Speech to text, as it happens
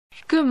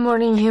Good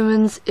morning,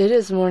 humans. It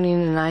is morning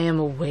and I am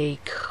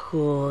awake.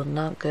 Cool,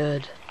 not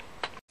good.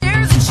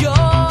 There's a joy,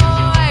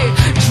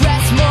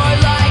 dress more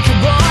like a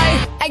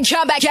boy, and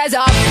come back as a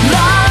line,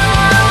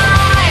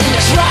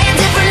 try a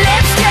different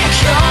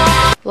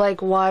lipstick.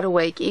 Like wide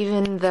awake,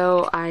 even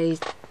though I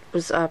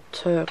was up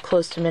to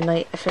close to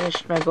midnight. I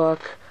finished my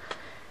book.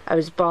 I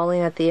was bawling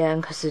at the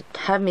end because it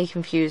had me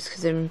confused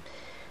because it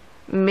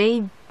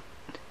made...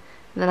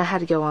 And then I had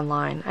to go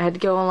online. I had to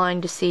go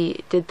online to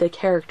see, did the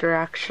character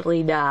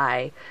actually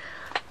die?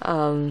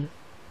 Or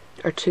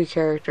two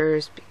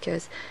characters,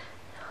 because...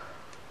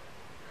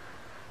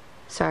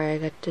 Sorry, I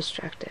got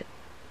distracted.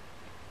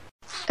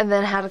 And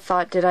then had a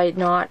thought, did I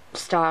not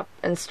stop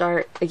and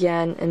start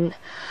again? And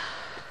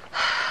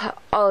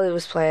Ollie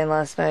was playing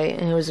last night,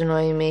 and he was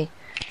annoying me.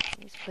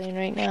 He's playing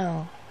right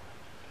now.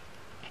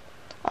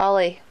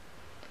 Ollie.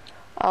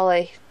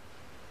 Ollie.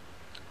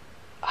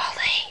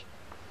 Ollie.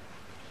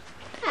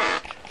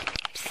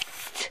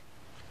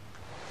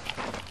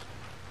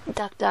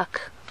 Duck,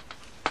 duck.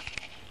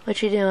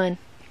 What you doing?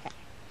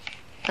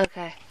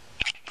 Okay.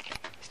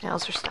 His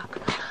nails are stuck.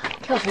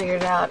 He'll figure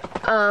it out.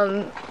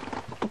 I'm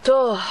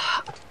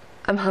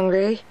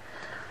hungry.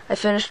 I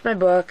finished my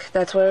book.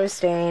 That's where I was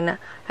staying. I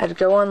had to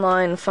go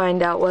online and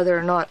find out whether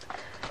or not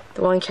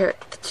the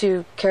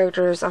two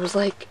characters, I was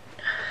like,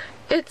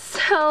 it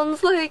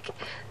sounds like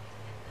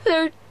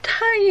they're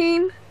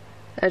dying.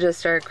 I just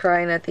started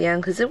crying at the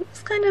end because it was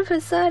kind of a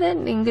sad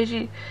ending because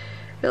you're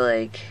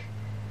like,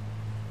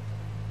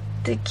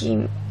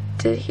 thinking,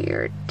 did he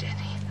or didn't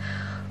he?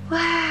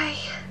 Why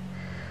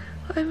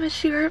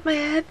must you hurt my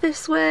head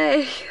this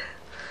way?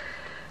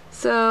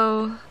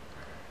 So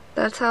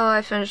that's how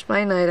I finished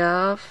my night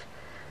off.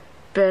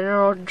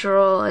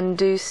 Benadryl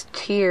induced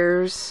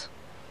tears.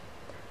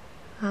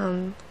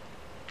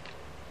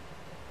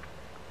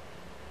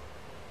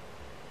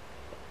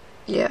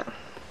 Yeah.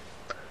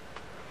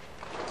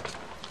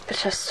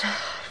 It's just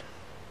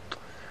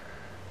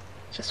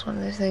one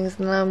of those things.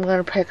 And then I'm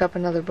gonna pick up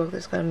another book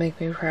that's gonna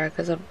make me cry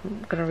because I'm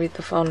gonna read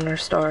The Fault in Our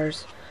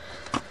Stars.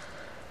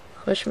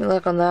 Wish me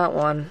luck on that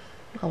one.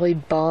 I'll be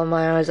bawling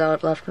my eyes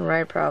out left and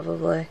right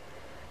probably.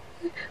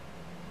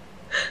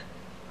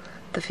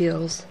 The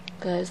feels,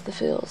 guys, the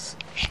feels.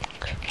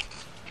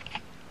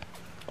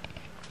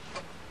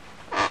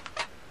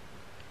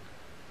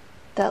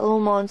 That little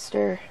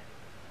monster.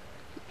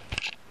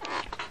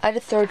 I had to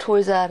throw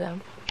toys at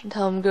him and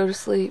tell him to go to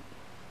sleep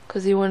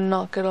because he wouldn't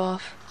knock it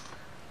off.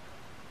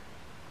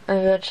 And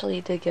eventually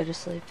he did go to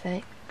sleep,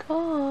 thank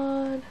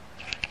God.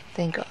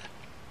 Thank God.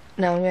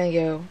 Now I'm gonna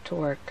go to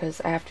work because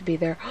I have to be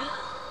there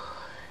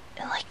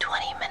in like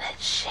 20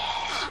 minutes.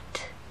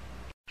 Shit.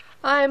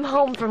 I'm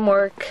home from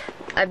work.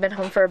 I've been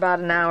home for about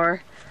an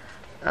hour.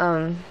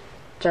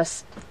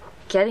 Just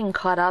getting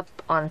caught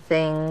up on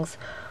things.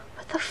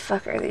 What the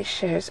fuck are these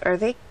shows? Are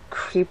they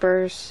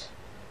creepers?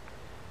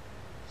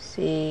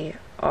 C-R-E-E-P.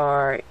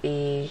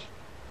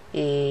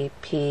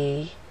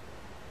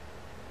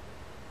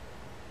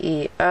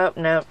 Oh,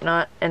 nope,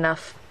 not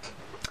enough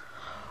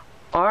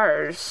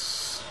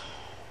R's.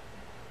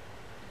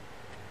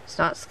 It's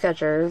not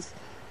Skechers.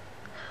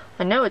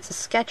 I know it's a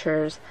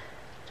Skechers.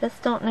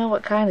 Just don't know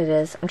what kind it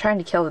is. I'm trying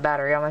to kill the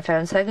battery on my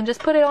phone so I can just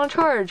put it on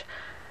charge.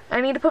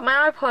 I need to put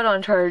my iPod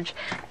on charge.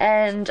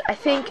 And I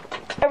think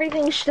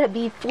everything should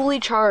be fully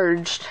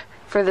charged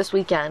for this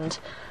weekend.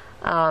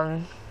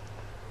 I'm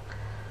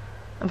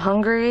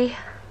hungry.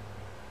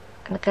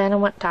 And I kind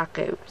of want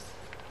tacos.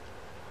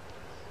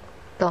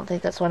 Don't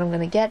think that's what I'm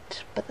gonna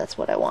get, but that's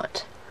what I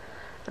want.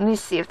 Let me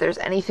see if there's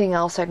anything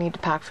else I need to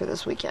pack for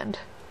this weekend,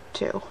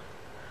 too.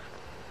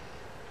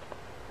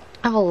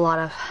 I have a lot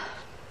of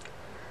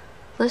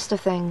list of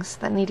things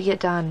that need to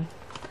get done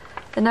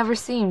that never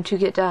seem to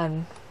get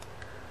done.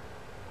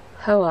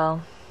 Oh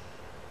well.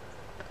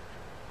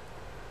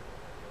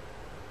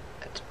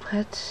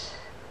 What?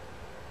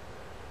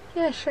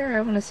 Yeah, sure,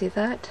 I want to see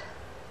that.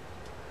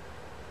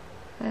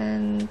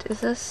 And is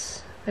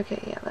this?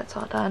 Okay, yeah, that's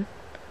all done.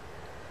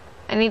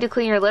 I need to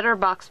clean your litter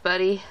box,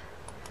 buddy,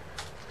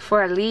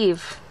 before I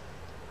leave,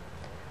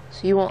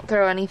 so you won't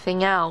throw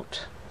anything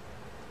out.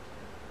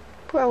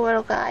 Poor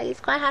little guy, he's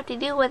gonna have to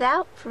do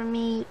without for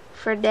me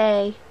for a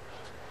day.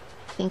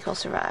 I think he'll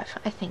survive.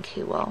 I think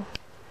he will.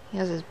 He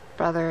has his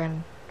brother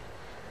and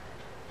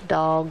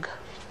dog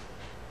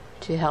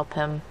to help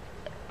him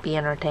be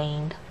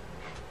entertained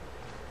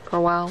for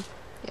a while.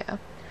 Yeah.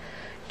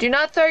 Do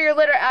not throw your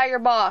litter out of your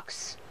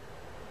box.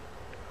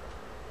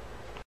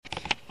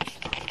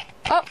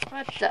 Oh,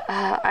 what the,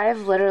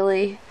 I've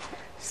literally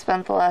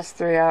spent the last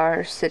 3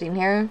 hours sitting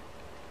here,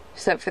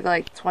 except for the,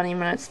 like 20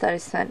 minutes that I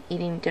spent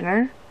eating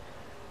dinner.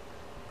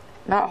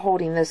 Not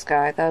holding this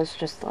guy, that was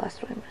just the last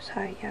 20 minutes.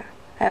 Yeah.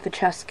 I have a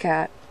chest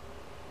cat.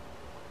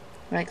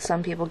 Like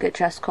some people get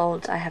chest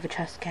colds, I have a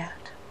chest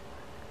cat.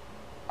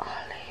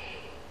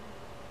 Ollie,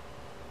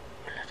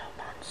 you little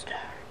monster.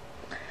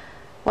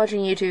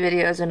 Watching YouTube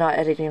videos and not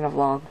editing a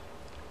vlog.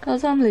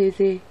 Cause I'm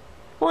lazy.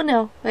 Oh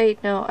no,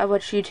 wait, no, I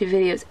watch YouTube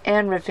videos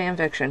and read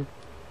fanfiction.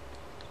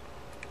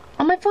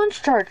 Oh, my phone's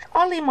charged.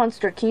 Ollie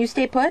monster, can you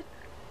stay put?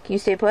 Can you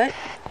stay put?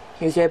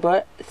 Can you stay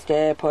put?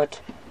 Stay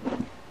put.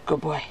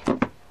 Good boy.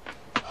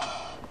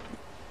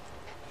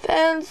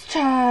 Fans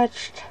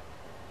charged.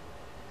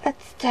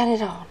 Let's turn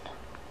it on.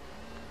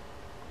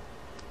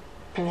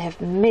 And I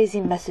have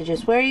amazing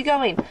messages. Where are you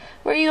going?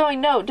 Where are you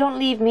going? No, don't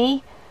leave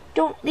me.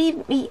 Don't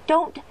leave me.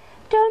 Don't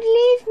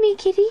leave me,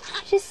 kitty.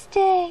 Just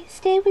stay.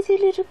 Stay with your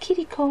little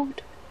kitty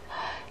coat.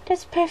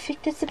 That's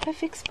perfect. That's the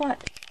perfect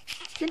spot.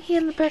 Isn't he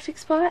in the perfect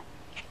spot?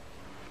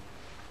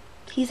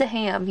 He's a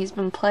ham. He's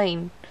been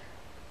playing.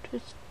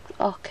 Just,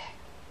 okay.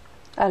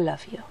 I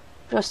love you.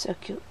 You're so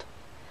cute.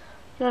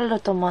 You're a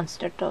little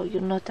monster, though.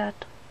 You know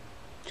that?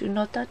 Do you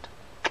know that?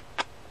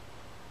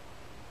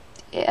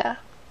 Yeah.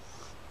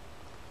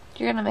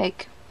 You're gonna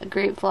make a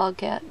great vlog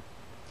cat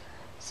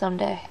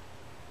someday.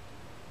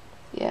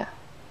 Yeah.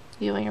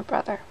 You and your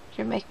brother.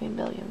 You're making me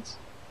millions.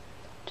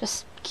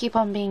 Just keep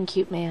on being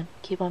cute, man.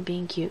 Keep on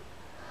being cute.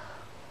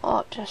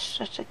 Oh, just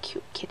such a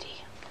cute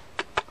kitty.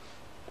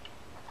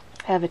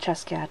 I have a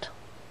chess cat.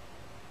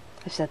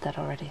 I've said that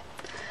already.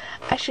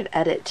 I should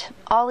edit.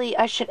 Ollie,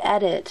 I should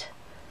edit.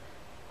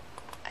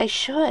 I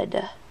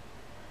should.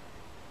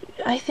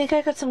 I think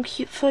I got some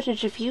cute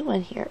footage of you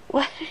in here.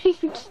 What are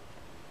you...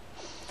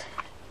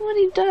 What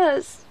he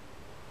does?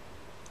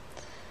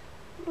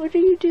 What are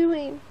you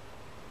doing?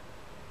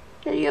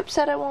 Are you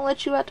upset I won't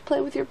let you out to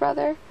play with your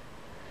brother?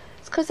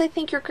 It's because I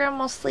think your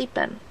grandma's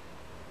sleeping.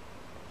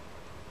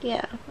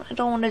 Yeah, I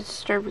don't want to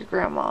disturb your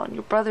grandma. And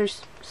your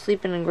brother's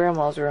sleeping in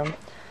grandma's room.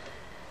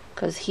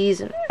 Because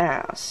he's an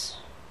ass.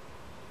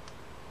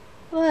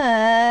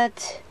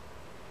 What?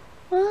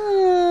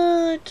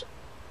 What?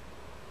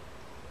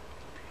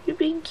 You're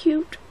being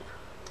cute.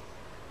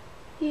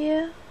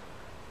 Yeah.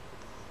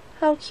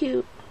 How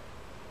cute?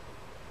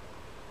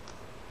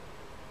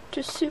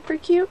 Just super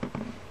cute.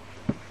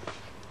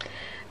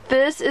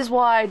 This is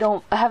why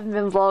I haven't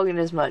been vlogging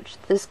as much.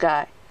 This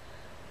guy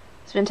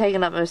has been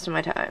taking up most of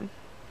my time.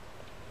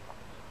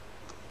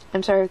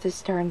 I'm sorry if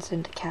this turns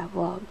into cat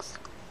vlogs.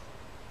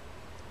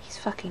 He's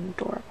fucking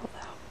adorable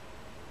though.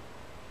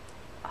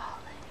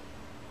 Ollie,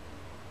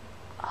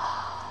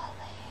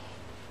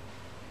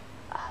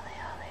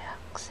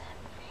 oxen.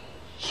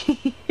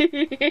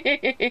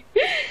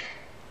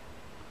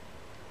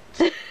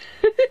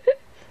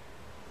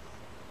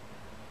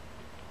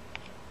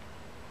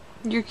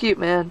 You're cute,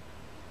 man.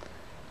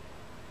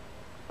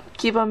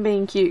 Keep on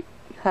being cute.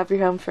 Have your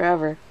home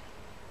forever.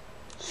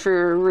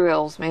 For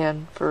reals,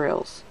 man. For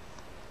reals.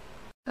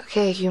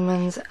 Okay,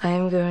 humans, I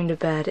am going to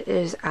bed. It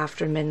is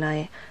after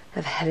midnight. I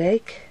have a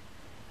headache.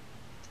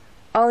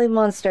 Ollie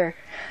Monster.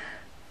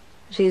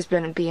 She's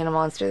been being a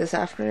monster this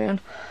afternoon.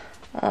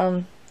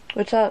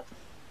 What's up?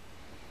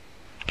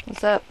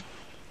 What's up?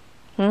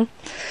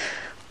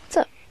 What's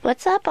up?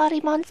 What's up,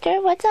 Ollie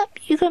Monster? What's up?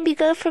 You gonna be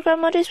good for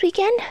Grandma this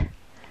weekend?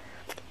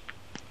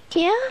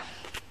 Yeah?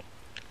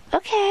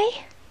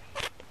 Okay.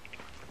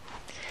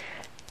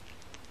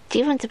 Do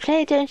you want to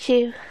play, don't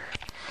you?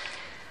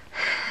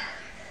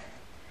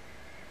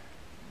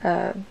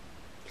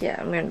 Yeah,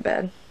 I'm going to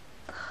bed.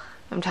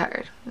 I'm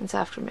tired. It's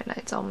after midnight.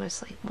 It's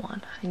almost like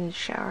 1. I need a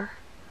shower.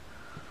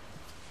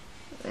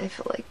 I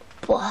feel like,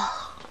 blah.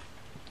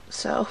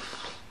 So...